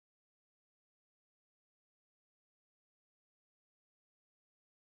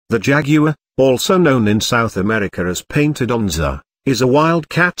The jaguar, also known in South America as painted onza, is a wild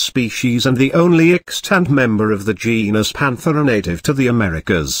cat species and the only extant member of the genus Panthera native to the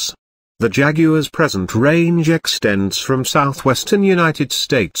Americas. The jaguar's present range extends from southwestern United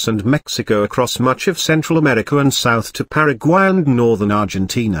States and Mexico across much of Central America and south to Paraguay and northern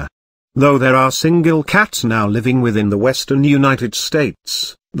Argentina. Though there are single cats now living within the western United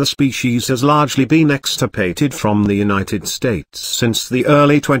States, the species has largely been extirpated from the United States since the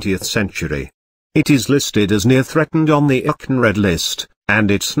early 20th century. It is listed as near threatened on the IUCN Red List, and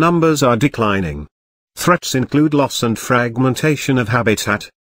its numbers are declining. Threats include loss and fragmentation of habitat.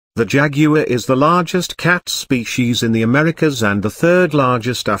 The jaguar is the largest cat species in the Americas and the third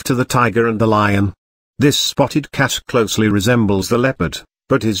largest after the tiger and the lion. This spotted cat closely resembles the leopard,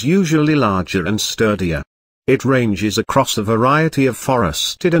 but is usually larger and sturdier. It ranges across a variety of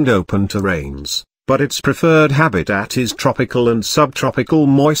forested and open terrains, but its preferred habitat is tropical and subtropical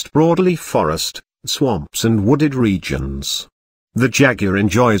moist broadleaf forest, swamps and wooded regions. The jaguar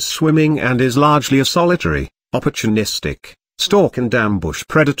enjoys swimming and is largely a solitary, opportunistic, stalk and ambush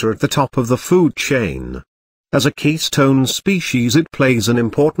predator at the top of the food chain. As a keystone species, it plays an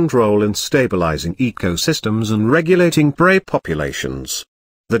important role in stabilizing ecosystems and regulating prey populations.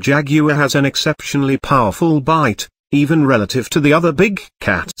 The jaguar has an exceptionally powerful bite, even relative to the other big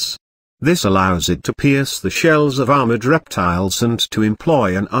cats. This allows it to pierce the shells of armored reptiles and to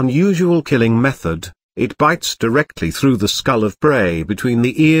employ an unusual killing method. It bites directly through the skull of prey between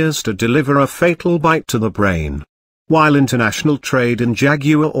the ears to deliver a fatal bite to the brain. While international trade in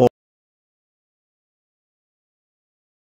jaguar or